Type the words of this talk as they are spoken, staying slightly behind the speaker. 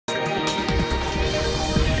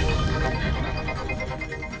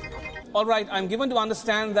All right, I'm given to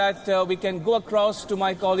understand that we can go across to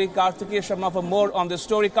my colleague Karthikeya Sharma for more on this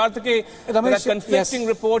story. Karthikeya, there are conflicting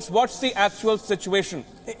reports. What's the actual situation?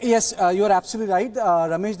 Yes, you are absolutely right.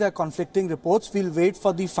 Ramesh, there are conflicting reports. We'll wait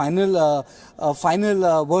for the final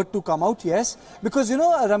word to come out, yes. Because, you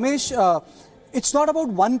know, Ramesh, it's not about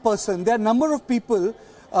one person. There are a number of people.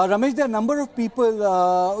 Ramesh, there are a number of people,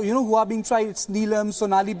 you know, who are being tried. It's Neelam,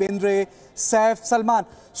 Sonali Bendre, Saif, Salman.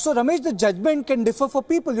 So, Ramesh, the judgment can differ for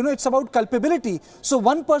people. You know, it's about culpability. So,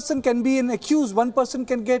 one person can be an accused, one person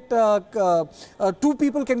can get, two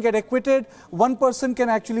people can get acquitted, one person can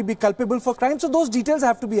actually be culpable for crime. So, those details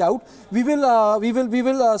have to be out. We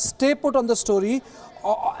will stay put on the story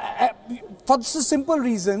for the simple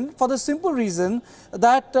reason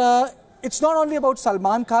that it's not only about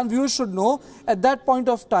Salman Khan. Viewers should know, at that point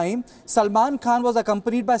of time, Salman Khan was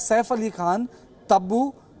accompanied by Saif Ali Khan,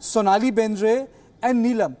 Tabu, Sonali Bendre and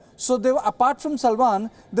Neelam. So, they were, apart from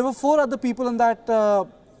Salman, there were 4 other people in that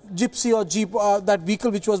gypsy or jeep, that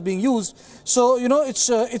vehicle which was being used. So, you know,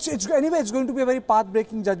 anyway, it's going to be a very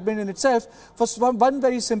path-breaking judgment in itself for one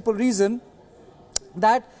very simple reason,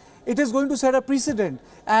 that it is going to set a precedent.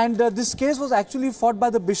 And this case was actually fought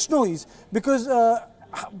by the Bishnois because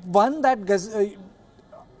one, that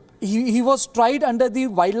he was tried under the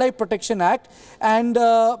Wildlife Protection Act, and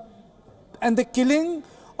the killing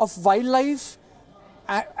of wildlife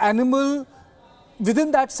animal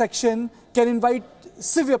within that section can invite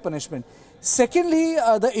severe punishment. Secondly,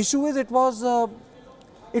 the issue is it was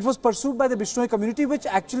pursued by the Bishnoi community, which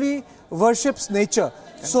actually worships nature.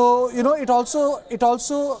 So, you know, it also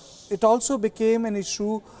became an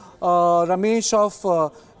issue, Ramesh, of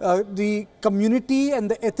the community and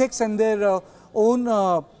the ethics and their own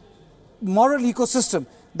moral ecosystem.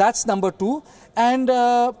 That's number 2. And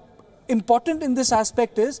important in this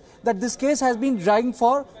aspect is that this case has been dragging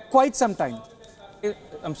for quite some time.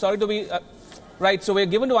 I'm sorry to be... right, so we're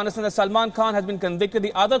given to understand that Salman Khan has been convicted.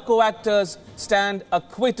 The other co-actors stand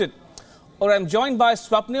acquitted. Or I'm joined by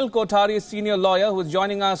Swapnil Kothari, a senior lawyer, who is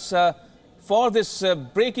joining us for this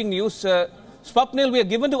breaking news. Swapnil, we are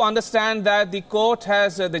given to understand that the court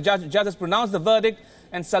has, the judge has pronounced the verdict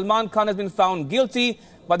and Salman Khan has been found guilty,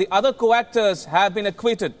 but the other co-actors have been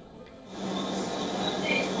acquitted.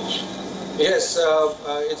 Yes,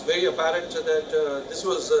 it's very apparent that this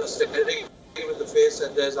was staring in the face,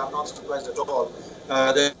 and I'm not surprised at all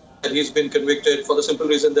that he's been convicted for the simple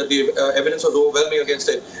reason that the evidence was overwhelming against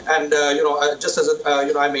it. And, you know, just as,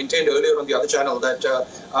 you know, I maintained earlier on the other channel that,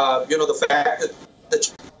 you know, the fact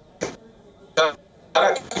that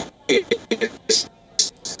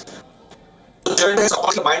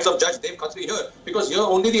the minds of judge, they've constantly here, because here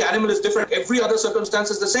only the animal is different. Every other circumstance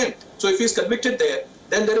is the same. So if he's convicted there,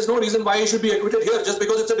 then there is no reason why he should be acquitted here just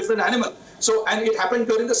because it's a different animal. So, and it happened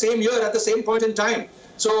during the same year at the same point in time.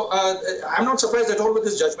 So I'm not surprised at all with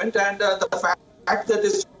this judgment, and the fact that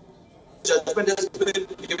this judgment has been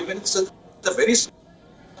given, the very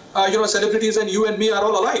you know, celebrities and you and me are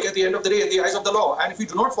all alike at the end of the day in the eyes of the law. And if we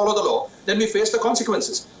do not follow the law, then we face the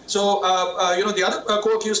consequences. So, you know, the other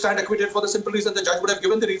co-accused stand acquitted for the simple reason the judge would have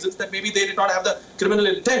given the reasons that maybe they did not have the criminal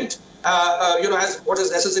intent, you know, as what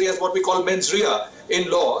is necessary as what we call mens rea in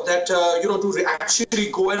law, that, you know, to actually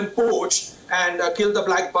go and poach and kill the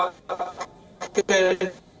blackbuck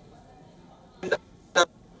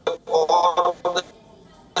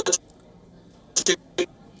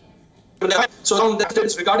so now that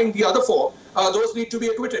is regarding the other 4, those need to be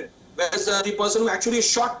acquitted. Whereas the person who actually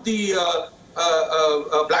shot the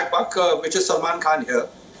blackbuck, which is Salman Khan here,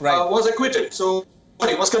 right, was acquitted. So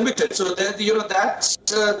he was convicted. So that, you know, that's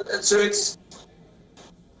so it's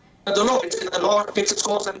the law. The law takes its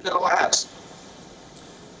course, and the law has.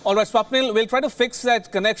 All right, Swapnil, we'll try to fix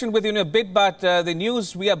that connection with you in a bit, but the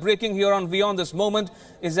news we are breaking here on WION this moment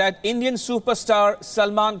is that Indian superstar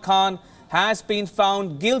Salman Khan has been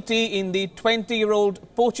found guilty in the 20-year-old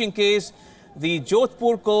poaching case. The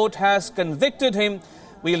Jodhpur court has convicted him.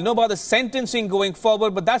 We'll know about the sentencing going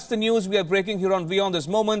forward, but that's the news we are breaking here on WION this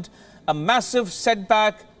moment. A massive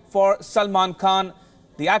setback for Salman Khan.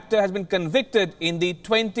 The actor has been convicted in the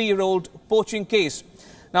 20-year-old poaching case.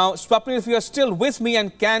 Now, Swapnil, if you are still with me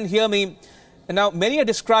and can hear me, now many are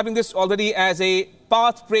describing this already as a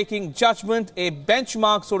path-breaking judgment, a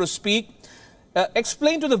benchmark, so to speak.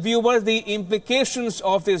 Explain to the viewer the implications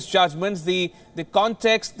of this judgment, the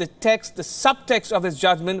context, the text, the subtext of this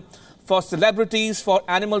judgment for celebrities, for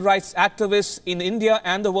animal rights activists in India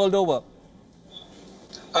and the world over.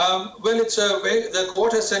 Well, it's the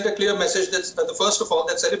court has sent a clear message that, first of all,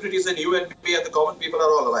 that celebrities and you and me and the common people are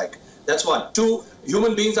all alike. That's one. 2,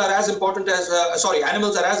 human beings are as important as,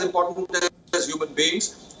 animals are as important as human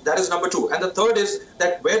beings. That is number two. And the third is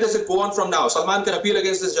that where does it go on from now? Salman can appeal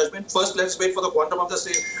against this judgment. First, let's wait for the quantum of the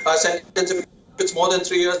sentence. If it's more than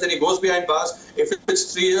 3 years, then he goes behind bars. If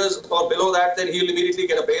it's 3 years or below that, then he'll immediately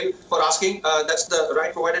get a bail for asking. That's the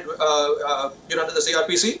right provided under the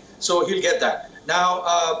CRPC. So he'll get that. Now,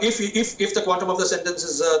 if the quantum of the sentence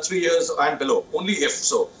is 3 years and below, only if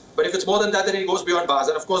so. But if it's more than that, then he goes beyond bars.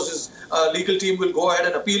 And of course, his legal team will go ahead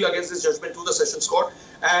and appeal against this judgment to the Sessions Court.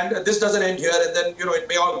 And this doesn't end here. And then, it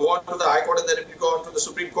may all go on to the High Court and then it will go on to the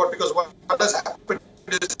Supreme Court. Because what has happened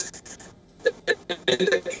is, in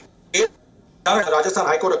the case Rajasthan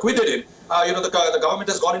High Court acquitted him, the government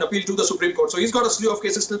has gone in appeal to the Supreme Court. So he's got a slew of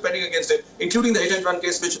cases still pending against him, including the hit and run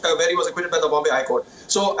case, where he was acquitted by the Bombay High Court.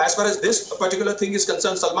 So as far as this particular thing is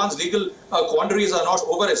concerned, Salman's legal quandaries are not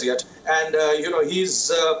over as yet. And,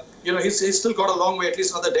 he's still got a long way, at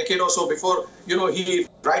least another decade or so, before, he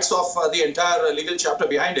writes off the entire legal chapter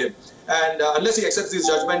behind him. And unless he accepts this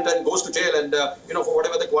judgment and goes to jail and, for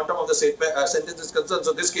whatever the quantum of the sentence is concerned,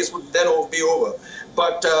 so this case would then be over.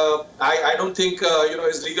 But I don't think,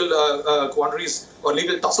 his legal quandaries or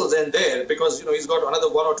legal tussles end there, because, he's got another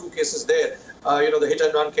 1 or 2 cases there, the hit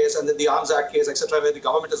and run case and then the Arms Act case, etc., where the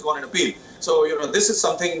government has gone in appeal. So, this is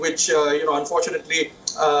something which, unfortunately,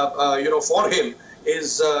 for him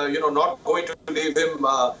is, not going to leave him,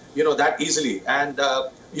 that easily. And,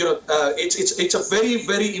 it's a very,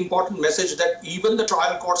 very important message that even the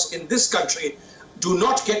trial courts in this country do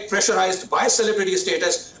not get pressurized by celebrity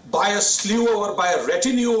status, by a slew or by a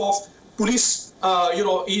retinue of police,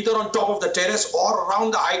 either on top of the terrace or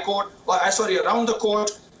around the High Court, or around the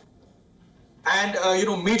court. And,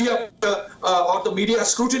 media, or the media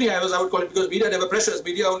scrutiny, I would call it, because media never pressures,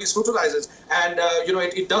 media only scrutinizes. And,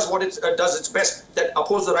 it does what it does its best, that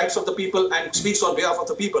upholds the rights of the people and speaks on behalf of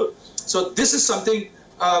the people. So this is something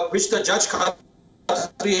which the judge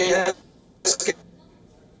has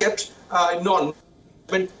kept known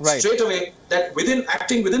straight away, that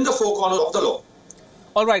acting within the four corners of the law.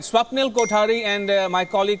 All right, Swapnil Kothari and my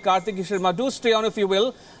colleague Karthik Sharma, do stay on if you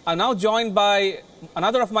will. I'm now joined by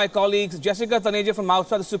another of my colleagues, Jessica Taneja from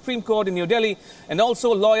outside the Supreme Court in New Delhi, and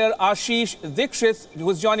also lawyer Ashish Dikshit, who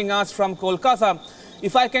is joining us from Kolkata.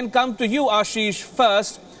 If I can come to you, Ashish,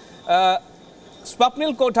 first.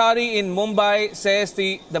 Swapnil Kothari in Mumbai says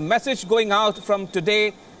the message going out from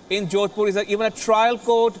today in Jodhpur is that even a trial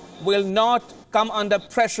court will not come under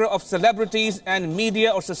pressure of celebrities and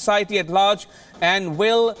media or society at large, and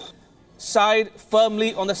will side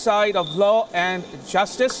firmly on the side of law and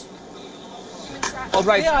justice. All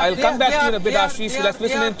right, I'll come back to you in a bit, Ashish. Let's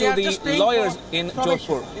listen into the lawyers in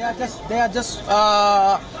Jodhpur.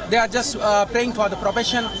 They are just praying for the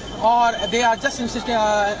probation, or they are just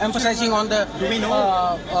emphasizing on the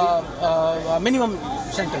minimum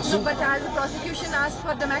sentence. No, but has the prosecution asked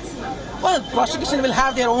for the maximum? Well, prosecution will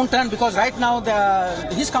have their own turn, because right now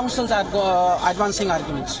his counsels are advancing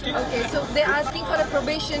arguments. Okay, so they're asking for a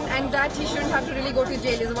probation, and that he shouldn't have to really go to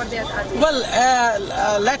jail is what they're asking. Well,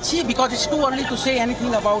 let's see, because it's too early to say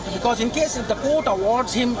anything about it, because in case if the court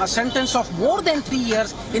awards him a sentence of more than 3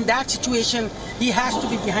 years, in that situation he has to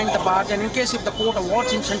be behind the bars, and in case if the court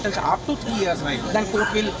awards him sentence up to 3 years, then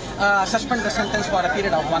court will suspend the sentence for a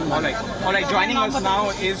period of 1 month. All right. Joining us now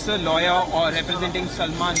is a lawyer or representing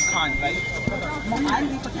Salman Khan, right?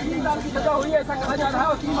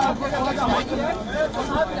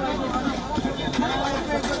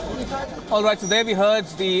 All right, so there we heard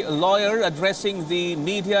the lawyer addressing the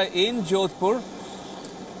media in Jodhpur.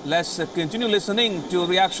 Let's continue listening to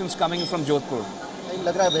reactions coming from Jodhpur.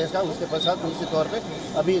 लग रहा है बहस का, उसके पश्चात निश्चित तौर पे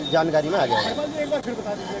अभी जानकारी में आ जाएगा।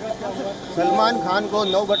 सलमान खान को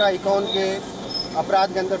 9/51 के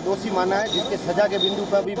अपराध के अंदर दोषी माना है, जिसके सजा के बिंदु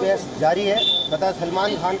पर भी बहस जारी है। तथा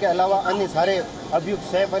सलमान खान के अलावा अन्य सारे अभियुक्त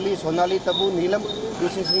सैफ अली, सोनाली, तबू, नीलम,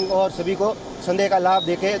 ऋषि सिंह और सभी को संदेह का लाभ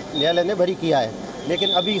देके न्यायालय ने बरी किया है। लेकिन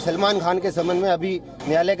अभी सलमान खान के संबंध में अभी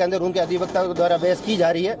न्यायालय के अंदर उनके अधिवक्ता द्वारा बहस की जा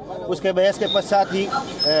रही है। उसके बहस के पश्चात ही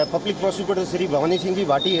पब्लिक प्रोसिक्यूटर श्री भवानी सिंह जी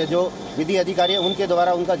भाटी है, जो विधि अधिकारी है, उनके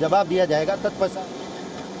द्वारा उनका जवाब दिया जाएगा। तत्पश्चात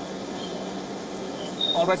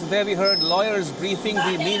All right, so there we heard lawyers briefing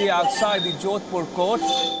the media outside the Jodhpur court.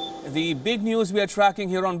 The big news we are tracking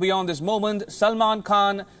here on Beyond this moment, Salman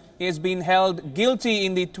Khan is being held guilty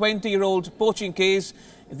in the 20-year-old poaching case.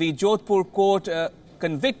 The Jodhpur court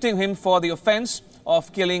convicting him for the offence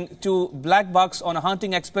of killing 2 black bucks on a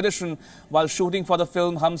hunting expedition while shooting for the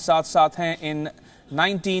film Hum Saath Saath Hain in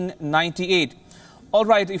 1998. All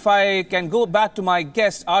right, if I can go back to my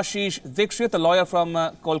guest, Ashish Dikshit, a lawyer from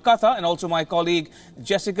Kolkata, and also my colleague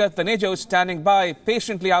Jessica Taneja, is standing by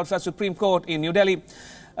patiently outside Supreme Court in New Delhi.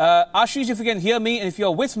 Ashish, if you can hear me and if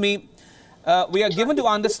you're with me, we are given to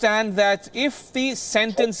understand that if the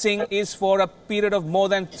sentencing is for a period of more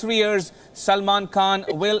than 3 years, Salman Khan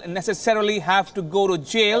will necessarily have to go to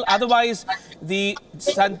jail. Otherwise, the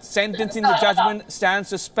sentencing, the judgment stands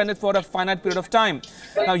suspended for a finite period of time.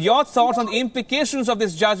 Now, your thoughts on the implications of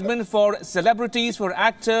this judgment for celebrities, for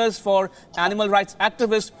actors, for animal rights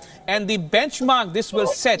activists, and the benchmark this will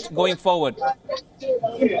set going forward?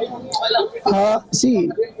 See,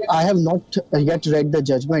 I have not yet read the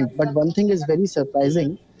judgment, but one thing is very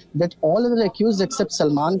surprising, that all of the accused except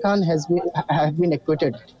Salman Khan have been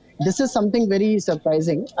acquitted. This is something very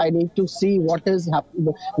surprising. I need to see what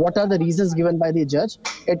are the reasons given by the judge.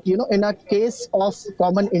 In a case of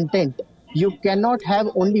common intent, you cannot have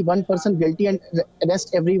only one person guilty and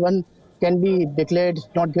rest everyone can be declared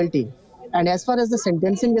not guilty. And as far as the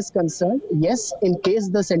sentencing is concerned, yes, in case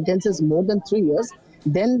the sentence is more than 3 years,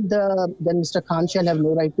 then Mr. Khan shall have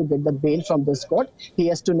no right to get the bail from this court. He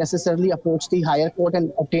has to necessarily approach the higher court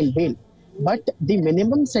and obtain bail. But the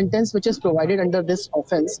minimum sentence which is provided under this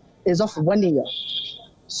offence is of 1 year.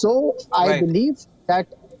 So I believe that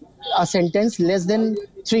a sentence less than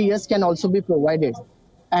 3 years can also be provided.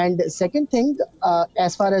 And second thing,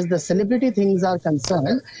 as far as the celebrity things are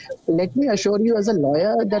concerned, let me assure you as a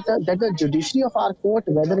lawyer that the judiciary of our court,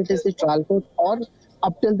 whether it is the trial court or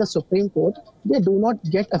up till the Supreme Court, they do not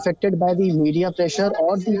get affected by the media pressure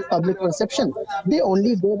or the public perception. They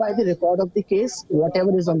only go by the record of the case,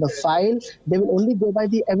 whatever is on the file. They will only go by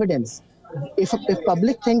the evidence. If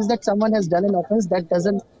public thinks that someone has done an offence, that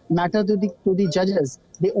doesn't matter to the judges.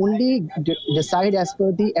 They only decide as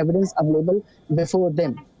per the evidence available before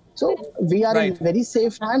them. So we are in very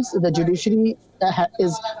safe hands. The judiciary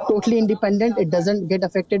is totally independent. It doesn't get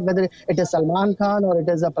affected whether it is Salman Khan or it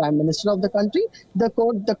is the Prime Minister of the country. The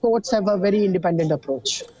courts have a very independent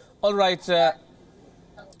approach. All right.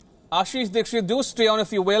 Ashish Dixit, do stay on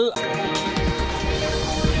if you will.